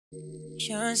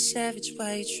Young savage,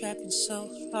 why you trapping so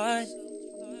hard?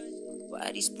 Why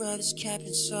these brothers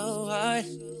capping so hard?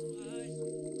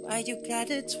 Why you got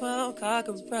the 12 car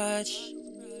garage?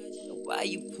 Why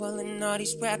you pulling all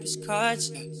these rappers'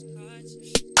 cards?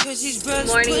 Cause these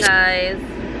brothers. Good morning, guys.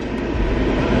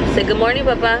 Say good morning,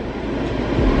 Papa.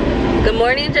 Good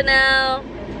morning, Janelle.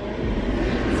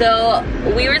 So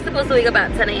we were supposed to wake up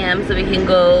at 10 a.m. so we can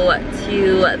go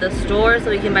to the store so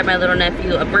we can buy my little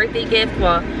nephew a birthday gift.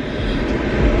 Well,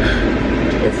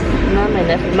 it's not my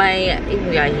nephew,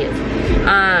 yeah, he is.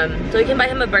 So we can buy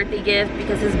him a birthday gift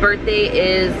because his birthday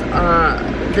is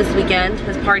this weekend.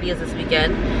 His party is this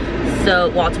weekend.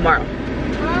 So, well, tomorrow.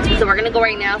 So we're gonna go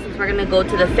right now since we're gonna go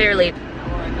to the fair later.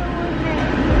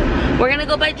 We're gonna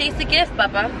go buy Jace a gift,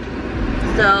 Papa.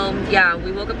 So yeah,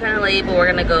 we woke up kind of late, but we're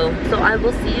gonna go. So I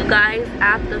will see you guys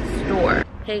at the store.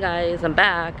 Hey guys, I'm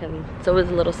back, and so is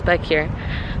a little speck here.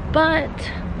 But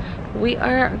we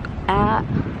are at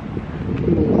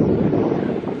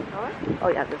oh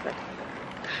yeah, this way.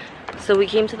 So we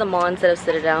came to the mall instead of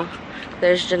Citadel.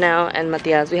 There's Janelle and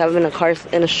Matias. We have them in a car,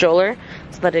 in a stroller,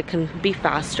 so that it can be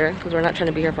faster because we're not trying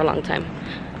to be here for a long time.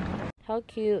 How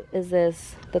cute is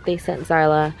this that they sent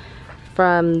Zyla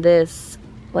from this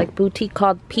like boutique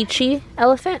called Peachy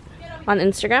Elephant on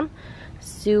Instagram?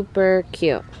 Super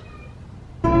cute.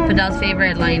 Fidel's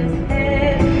favorite line.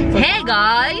 Hey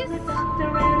guys! I'm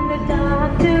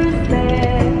not gonna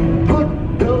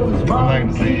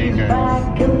say hey guys.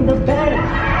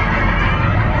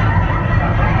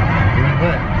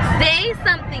 Say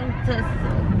something to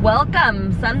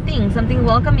welcome, something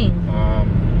welcoming.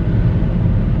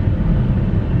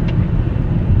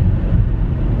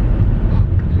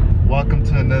 Welcome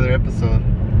to another episode.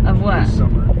 Of what? This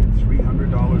summer, get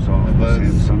 $300 off the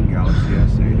Samsung Galaxy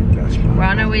S8 at Best Buy. We're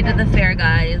on our way to the fair,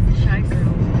 guys. Shy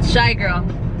girl. Shy girl.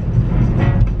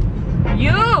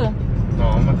 You! No,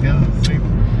 I'm gonna get the same.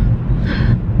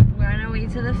 We're on our way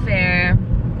to the fair.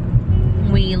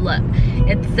 We look.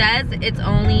 It says it's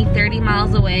only 30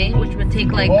 miles away, which would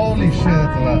take like... Holy shit,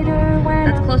 that's a lot.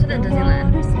 That's closer than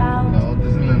Disneyland. No,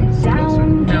 Disneyland is closer.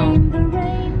 No.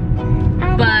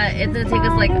 But it's gonna take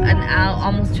us like an hour,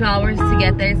 almost 2 hours to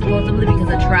get there, supposedly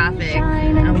because of traffic.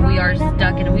 And we are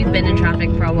stuck and we've been in traffic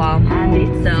for a while.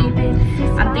 So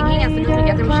I'm thinking as soon as we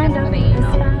get there, we should get something to eat, you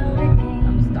know.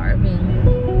 I'm starving.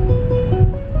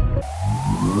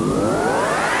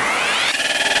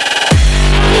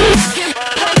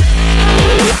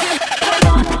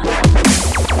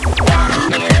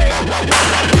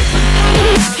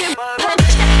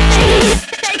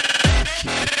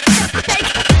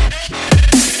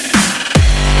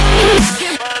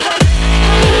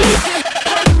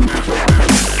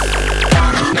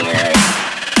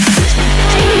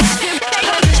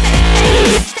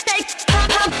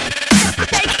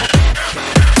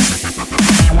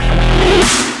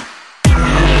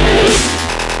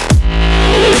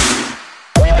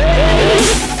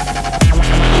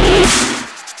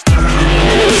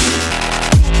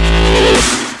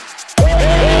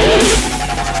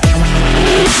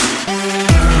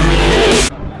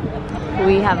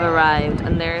 We have arrived,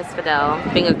 and there's Fidel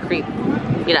being a creep.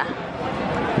 Mira.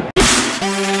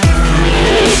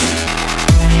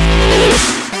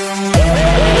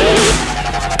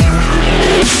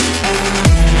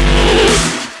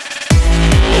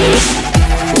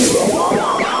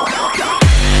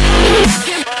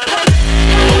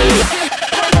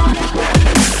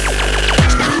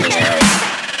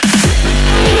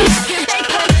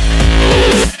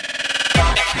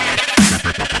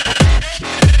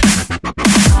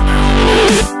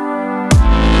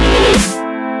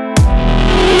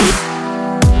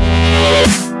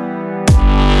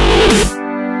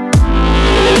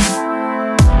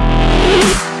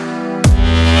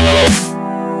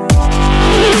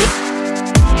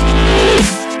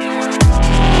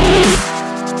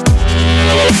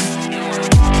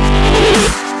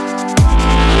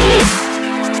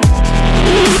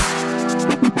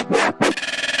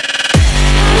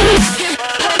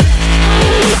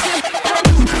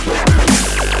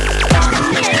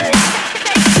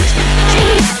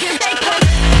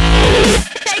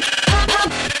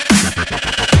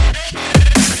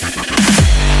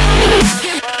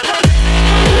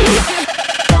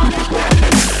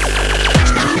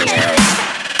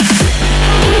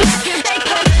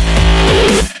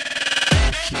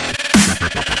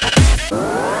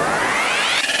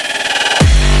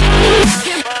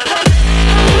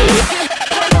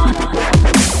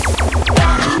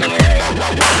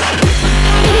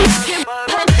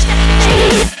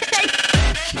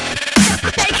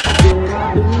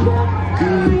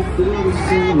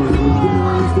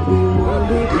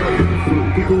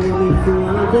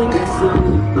 Say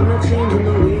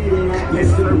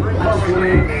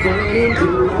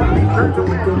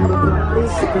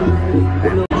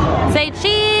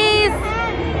cheese.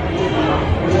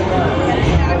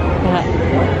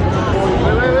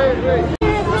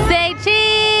 Say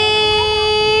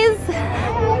cheese.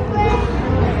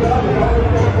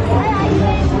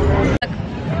 Look.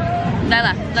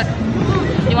 Zyla, look.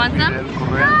 You want some?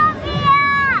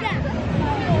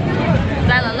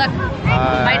 Zyla, look.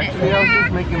 Bite it. Actually, I was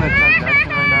just making a transaction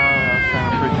right now. I was trying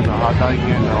to purchase a hot dog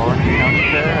here in the orange counter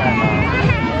there, and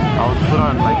I was put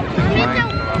on like 6 lines,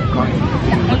 so I'm calling you.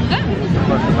 It's good.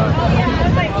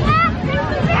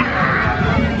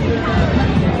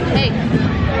 Hey.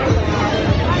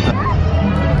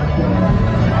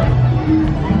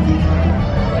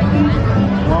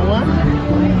 Want one?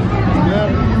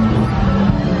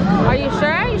 Yeah. Are you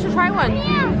sure? You should try one.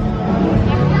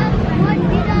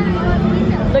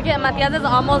 Look at Matias is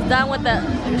almost done with the.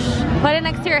 Put it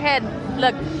next to your head.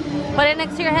 Look. Put it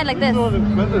next to your head like this. It was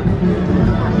expensive.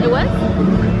 It was?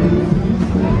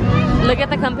 Look at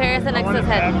the comparison next to his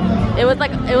head. It was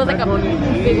like a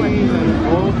big one.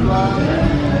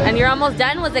 And you're almost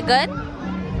done? Was it good?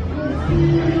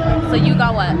 So you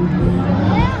got what?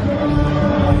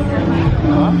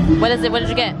 Huh? What is it? What did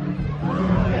you get?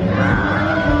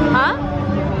 Huh?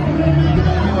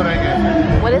 What I get?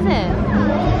 What is it?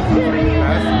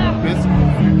 That's biscuit.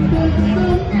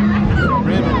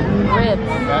 Ribs.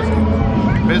 That's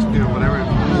biscuit or whatever.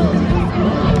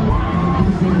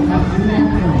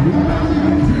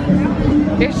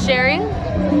 You're sharing?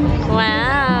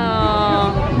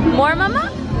 Wow. More, Mama?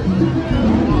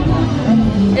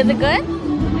 Is it good?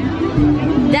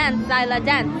 Dance, Zyla,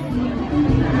 dance.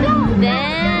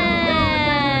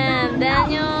 Dance,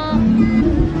 Daniel.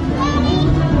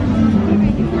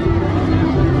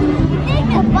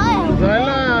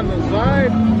 Zyla, on the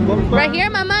side. Right here,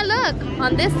 Mama, look.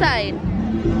 On this side.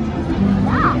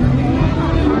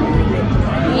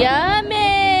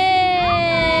 Yummy!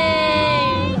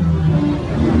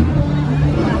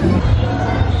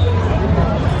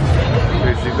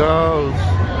 There she goes.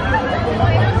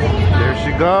 There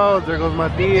she goes. There goes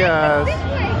Matias.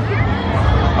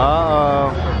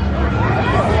 Uh-oh.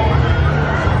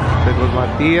 There goes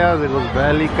Matias. There goes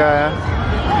Belica.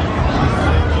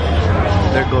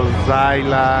 There goes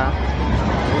Zyla.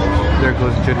 There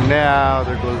goes Janelle.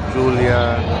 There goes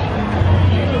Julia.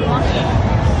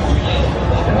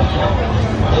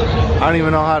 I don't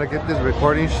even know how to get this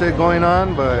recording shit going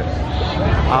on, but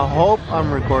I hope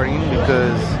I'm recording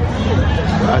because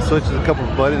I switched a couple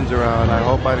buttons around. I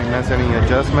hope I didn't mess any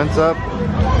adjustments up,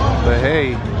 but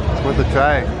hey, it's worth a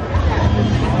try.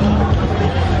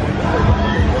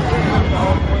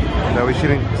 Now we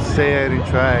shouldn't say I didn't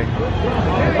try.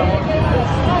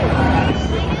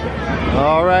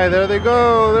 All right, there they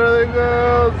go. There they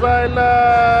go. Zyla.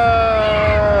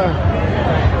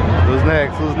 Who's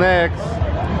next? Who's next?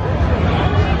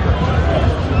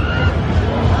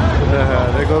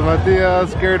 There goes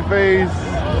Matias, scared face.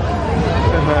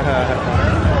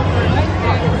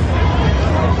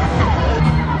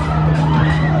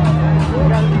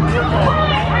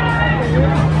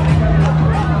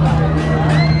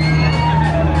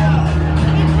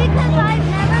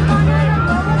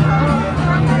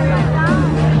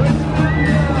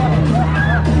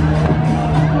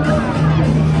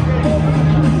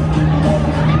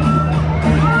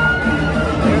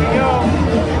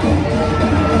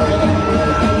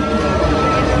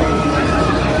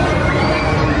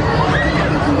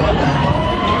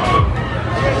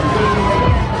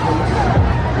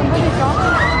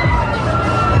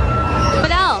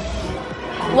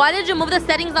 Why did you move the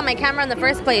settings on my camera in the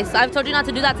first place? I've told you not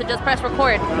to do that, to just press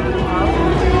record.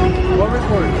 What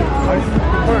record? I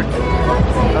record.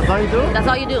 That's all you do? That's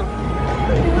all you do.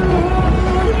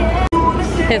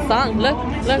 His song, look,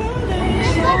 look.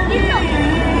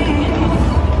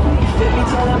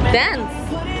 Dance,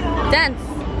 dance.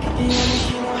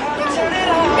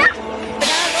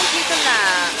 Don't teach him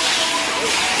that.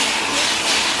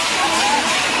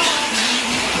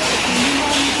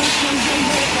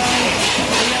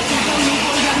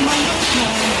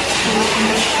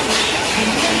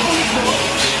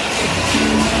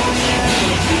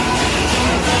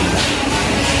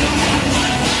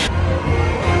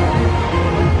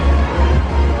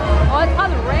 Oh, it's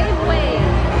called Rave Wave.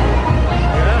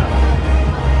 Yeah.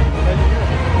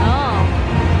 Oh.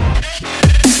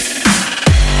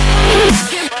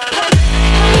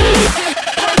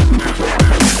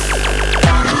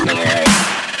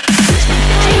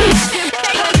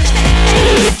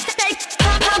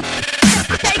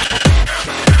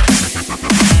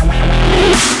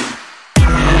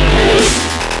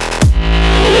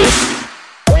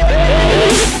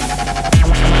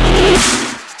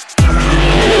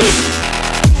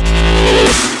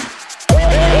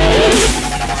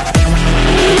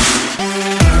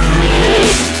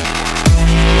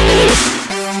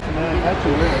 Got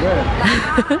you, where?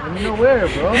 Let me know where,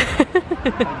 bro. I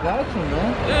got you,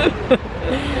 man.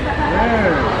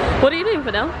 Where? What are you doing,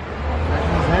 Fidel?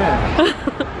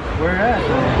 Where at?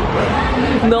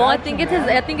 No, I think it's his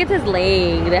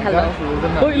leg. Déjalo.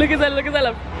 Oh, look at that, look at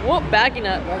that. Whoa, backing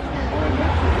up.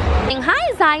 Saying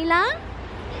hi, Zyla.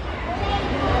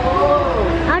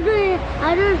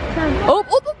 Oh,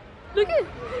 look at it.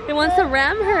 It wants to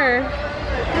ram her.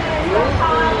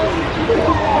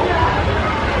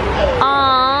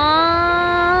 Aww.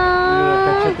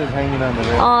 Hanging on the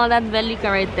rail. Oh, that's Velika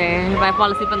right there. If I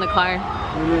fall asleep in the car.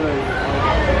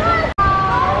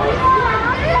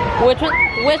 Which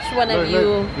one of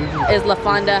you is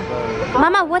LaFonda?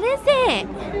 Mama, what is it?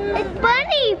 It's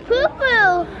Bunny Poo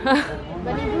Poo.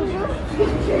 Bunny Poo Poo?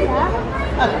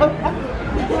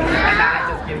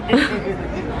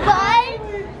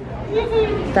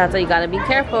 That's why you gotta be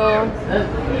careful.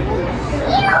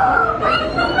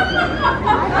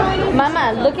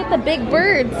 Mama, look at the big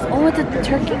birds. Oh, it's a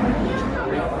turkey?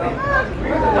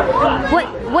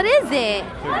 What is it?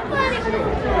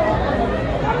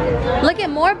 Look at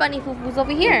more bunny foo-foos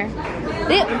over here.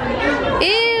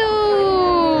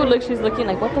 Ew. Look, she's looking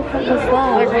like, what the fuck is that?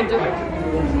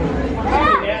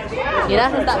 Mira,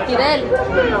 está Fidel.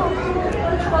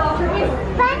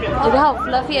 Look how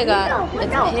fluffy I got.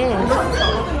 It's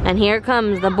pissed. And here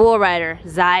comes the bull rider,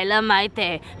 Zyla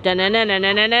Maite.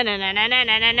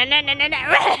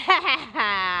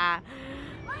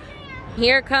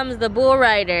 Here comes the bull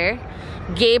rider,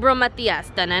 Gabriel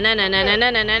Matias.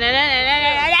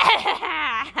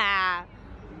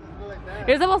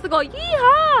 You're supposed to go,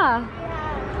 yeehaw!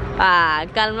 Ah,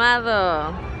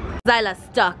 calmado. Zyla's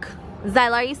stuck.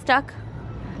 Zyla, are you stuck?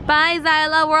 Bye,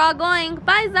 Zyla. We're all going.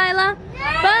 Bye, Zyla.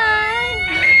 Bye.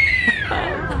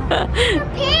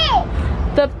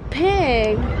 The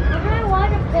pig. I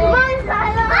want a pig. Come on,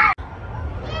 Zyla.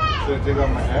 Should I take off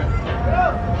my hat?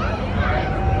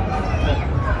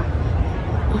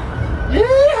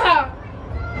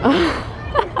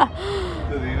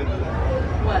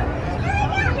 What?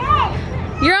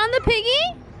 You're on the piggy?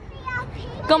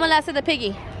 ¿Cómo le hace the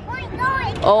piggy?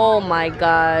 Oh my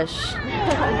gosh.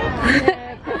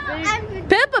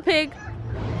 Peppa Pig.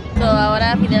 So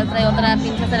ahora Fidel trae otra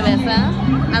pinche cerveza.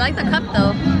 I like the cup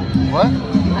though. What? I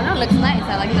know, it looks nice.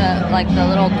 I like the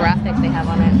little graphic they have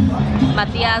on it.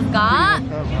 Matias got.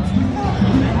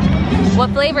 What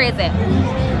flavor is it?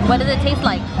 What does it taste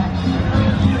like?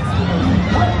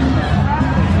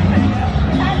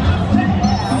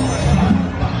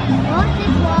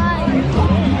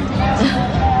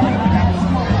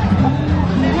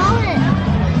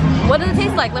 What does it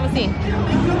taste like? Let me see.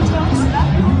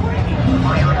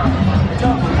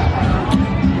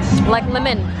 Like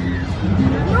lemon.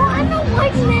 No, I don't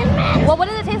like lemon. Well, what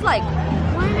does it taste like?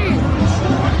 Lemon.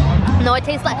 No, it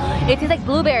tastes like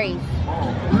blueberries.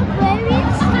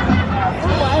 Blueberries?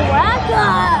 Oh, I like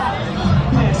that.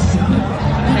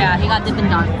 Yeah, he got Dippin'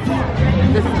 Dots.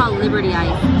 This is called Liberty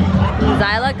Ice.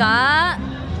 Zyla got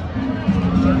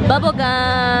bubble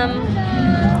gum.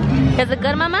 Is it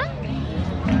good, Mama?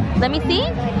 Let me see.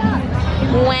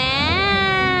 Wow.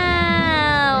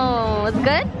 It's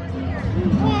good?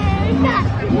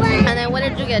 And then what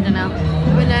did you get, Janelle?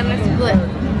 Banana split.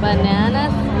 Banana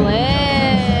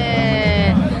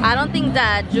split. I don't think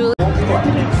that Julie.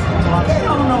 Get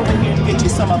on over here to get you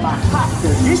some of my hot,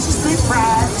 deliciously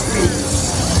fried steak.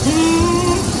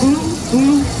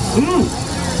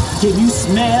 Can you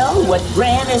smell what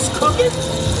Gran is cooking?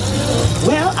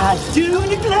 Well, I do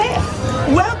declare.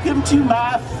 Welcome to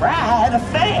my fried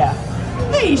affair.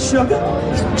 Hey, sugar,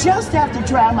 just have to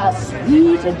try my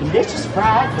sweet and delicious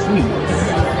fried treats.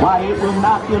 Why, it will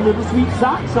knock your little sweet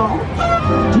socks off.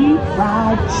 Deep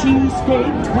fried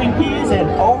cheesesteak, Twinkies, and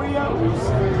Oreos.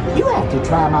 You have to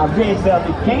try my red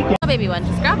velvet cake. Oh, baby one,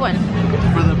 just grab one.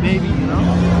 For the baby, you know?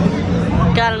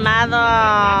 Calmado.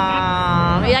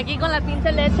 Y aquí con la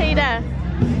pinche leche, mira.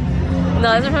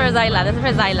 No, this is for Zyla. This is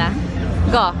for Zyla.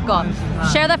 Go, go.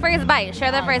 Share the first bite.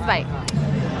 Share the first bite.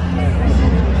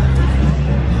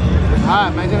 Ah,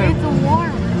 imagine it's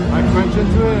warm. I crunch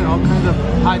into it and all kinds of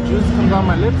hot juice comes out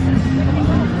my lips.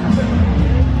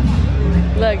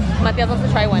 Look, Matias wants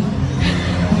to try one.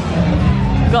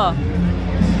 Go. Oh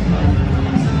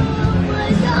my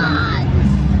god.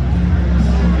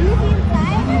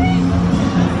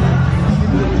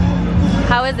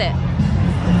 How is it? I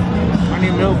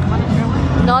need milk.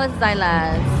 No, this is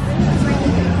Zyla's.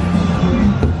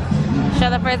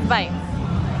 Share the first bite.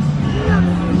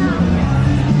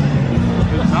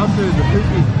 It's out there, the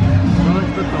cookie. Don't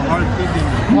expect the hard cookie.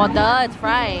 Well, duh, it's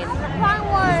fried.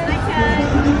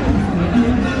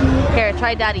 Here,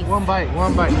 try Daddy's. One bite,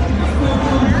 one bite.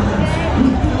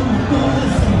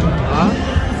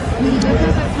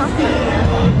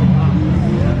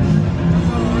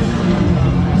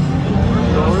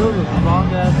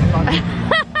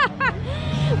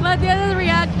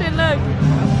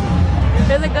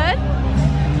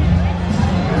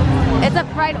 It's a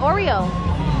fried Oreo.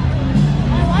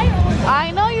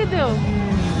 I know you do.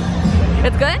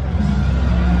 It's good?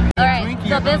 Alright,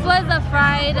 so this was a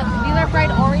fried, these are fried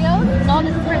Oreos? No,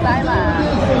 this is for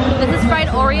Zyla. This is fried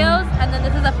Oreos, and then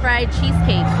this is a fried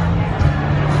cheesecake.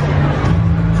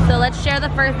 So let's share the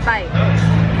first bite.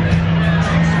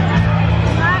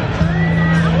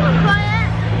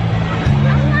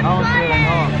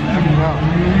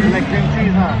 You like cream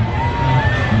cheese, huh?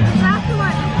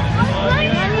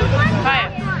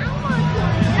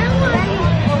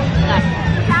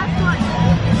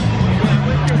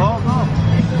 Go.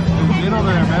 Get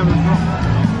over there, man. Let's go.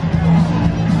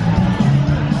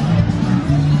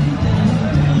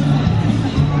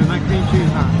 You like cream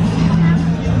cheese, huh?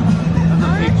 That's a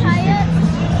big cheesecake.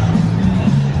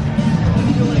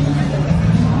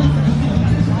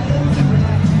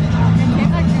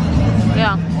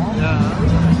 Yeah. Yeah.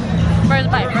 First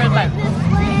bite.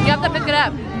 You have to pick it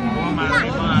up. Oh my God.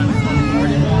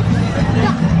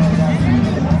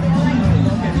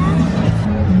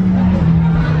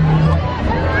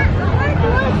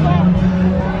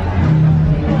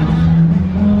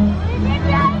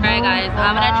 Alright guys,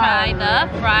 I'm gonna try the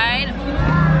fried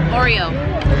Oreo.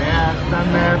 Yeah, está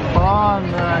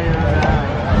nerfando.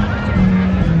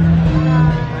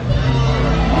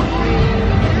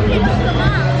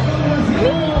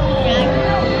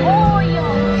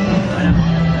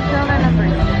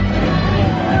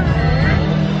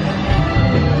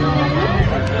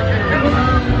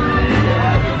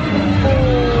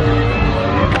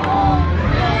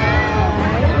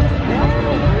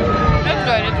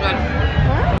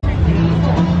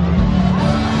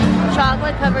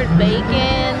 Chocolate covered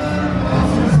bacon,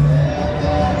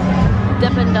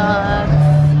 Dippin' Dots.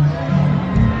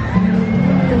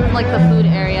 This is like the food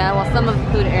area, well, some of the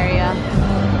food area.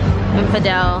 And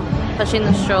Fidel pushing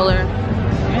the stroller.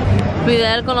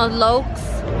 Fidel con los lokes,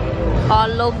 all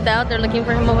loked out. They're looking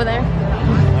for him over there.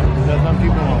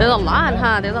 There's a lot,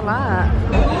 huh? There's a lot.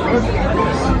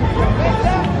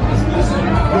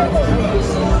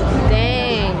 Dang.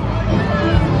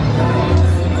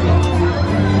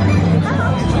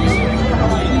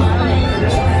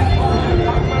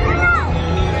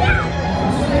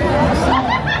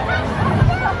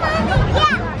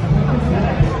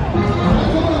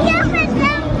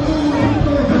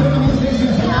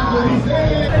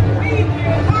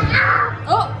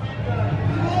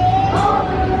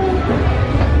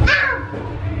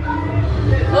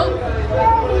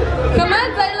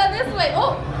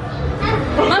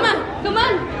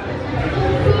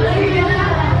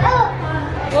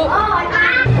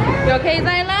 You okay,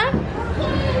 Zyla?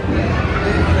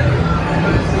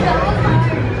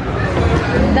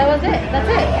 That was it. That's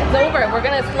it. It's over. We're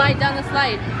gonna slide down the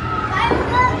slide.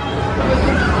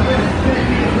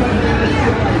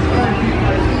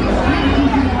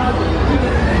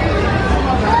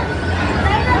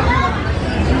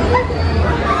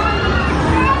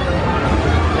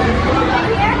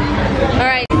 All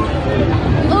right.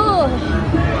 Ooh.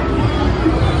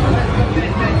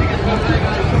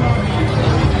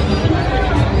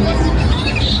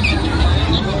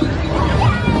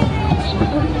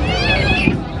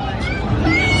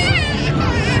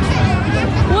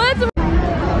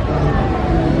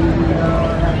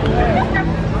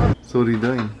 So what are you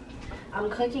doing? I'm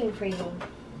cooking for you.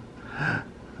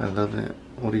 I love it.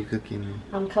 What are you cooking?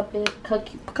 I'm cooking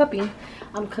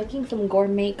some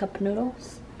gourmet cup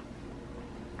noodles.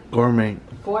 Gourmet.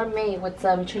 Gourmet with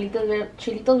some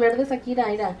chilitos verdes aquí,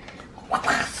 mira.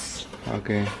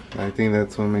 Okay, I think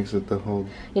that's what makes it the whole.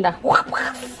 Mira.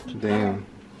 Damn.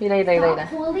 Mira.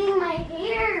 Holding my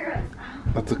hair.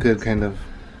 That's a good kind of.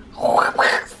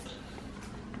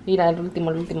 Mira, el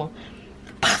último.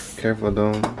 Careful,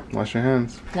 don't wash your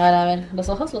hands. A ver, los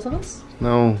ojos.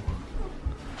 No.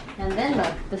 And then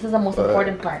look, this is the most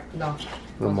important part. No.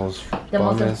 The most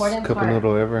important cup of part.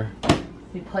 noodle ever.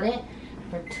 We put it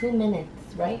for 2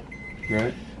 minutes, right?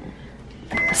 Right?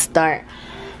 Start.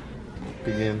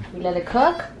 Begin. We let it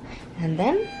cook, and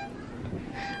then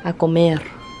a comer.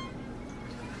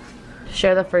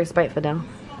 Share the first bite, Fidel.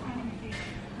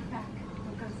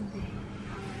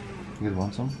 You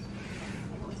want some?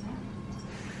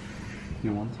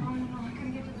 You want some?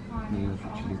 You for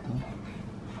chilito?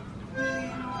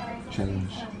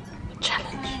 Challenge.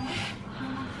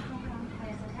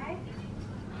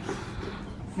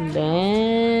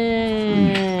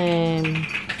 Damn.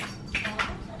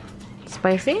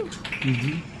 Spicy?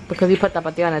 Mm-hmm. Because you put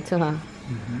tapatio on it too, huh?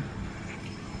 Mm-hmm.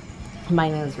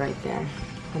 Mine is right there.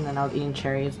 And then I was eating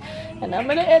cherries. And I'm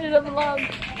gonna edit a vlog.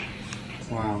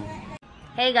 Wow.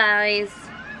 Hey guys.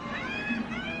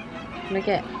 Look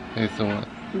at Hey, so what?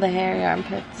 the hairy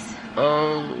armpits.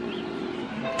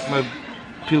 My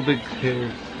pubic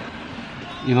hairs.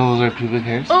 You know those are pubic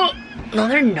hairs? Oh, no,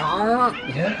 they're not.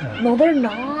 Yeah. No, they're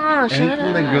not. Shut Anything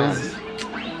up. that goes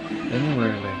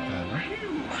anywhere like that,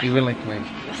 huh? Even like my...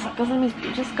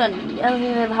 Just gonna yell at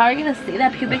me. How are you gonna say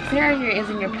that pubic hair is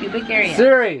in your pubic area?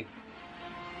 Siri!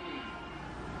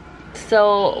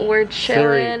 So we're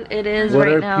chilling. It is What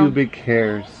right are now. pubic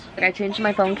hairs? I changed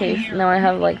my phone case. Now I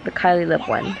have like the Kylie lip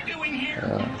one.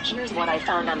 Here's what I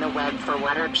found on the web for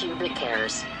what are pubic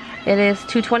hairs. It is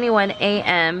 2:21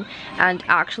 a.m. and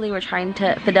actually we're trying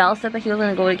to. Fidel said that he was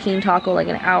gonna go to King Taco like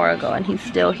an hour ago, and he's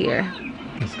still here.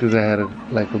 It's because I had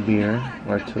like a beer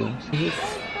or two. He's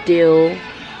still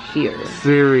here.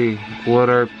 Siri, what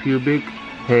are pubic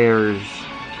hairs?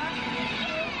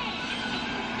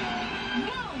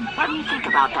 What do you think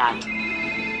about that?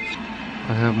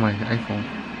 I have my iPhone.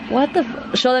 What the?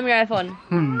 Show them your iPhone.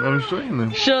 I'm showing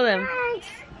them. Show them.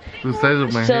 The size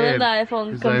of my Show head. them the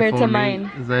iPhone It's compared to iPhone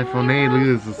mine. 8. It's iPhone 8. Look at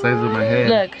this, the size of my head.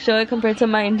 Look, show it compared to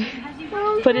mine.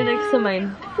 Put it next to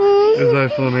mine.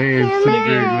 It's iPhone 8. It's too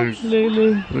big. Look.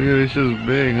 Look. Look at this shit's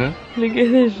big, huh? Look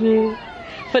at this shit.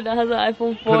 But that has an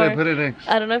iPhone 4. Put it next.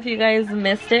 I don't know if you guys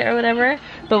missed it or whatever,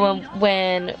 but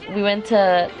when we went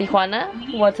to Tijuana,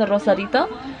 to Rosarito,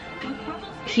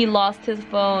 he lost his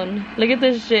phone. Look at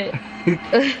this shit.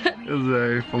 It's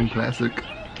an iPhone Classic.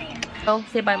 Oh,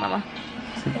 say bye, mama.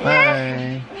 Say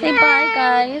bye. Say bye,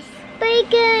 guys. Bye,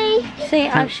 guys. Say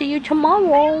I'll see you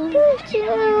tomorrow.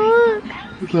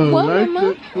 So What, like Mama?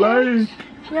 it, like.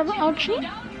 You have an ouchie?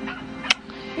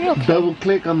 You're okay. Double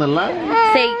click on the like.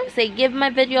 Say give my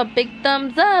video a big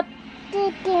thumbs up.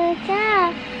 And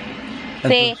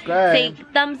Say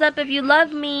subscribe. thumbs up if you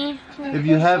love me. If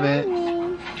you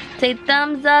haven't. Say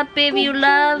thumbs up if you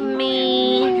love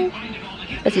me.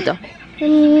 Besito.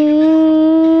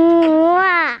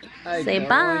 Say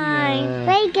bye.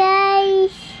 Bye,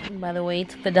 guys. By the way,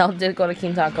 Fidel did go to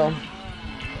King Taco.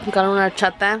 He got una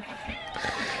chata.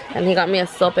 And he got me a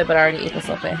sope, but I already ate the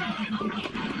sope.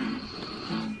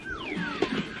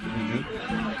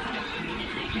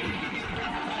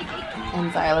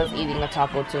 And Zyla's eating a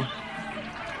taco too.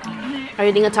 Are you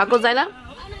eating a taco, Zyla?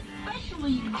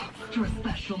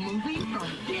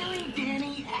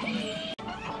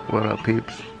 What up,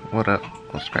 peeps? What up?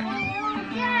 What's cracking?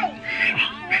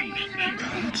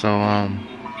 So,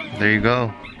 there you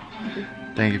go.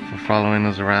 Thank you for following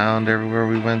us around everywhere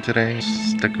we went today.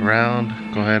 Stick around.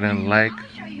 Go ahead and like.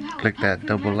 Click that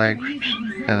double like.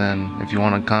 And then if you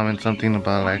want to comment something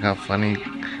about like how funny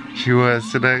she was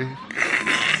today,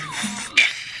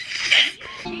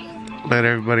 let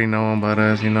everybody know about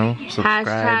us, you know.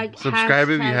 Subscribe. Subscribe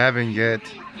if you haven't yet.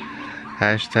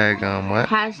 Hashtag what?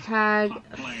 Hashtag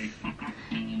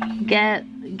get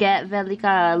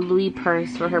Velika a Louis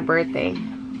purse for her birthday.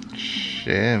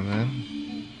 Shit, man.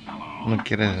 No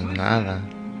quieres nada.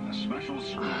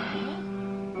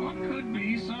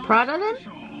 Prada then?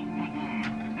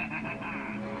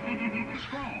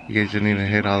 You guys just need to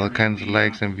hit all the kinds of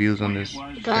likes and views on this.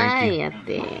 Thank you.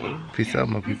 Cállate. Peace out,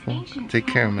 my people. Take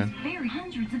care, man.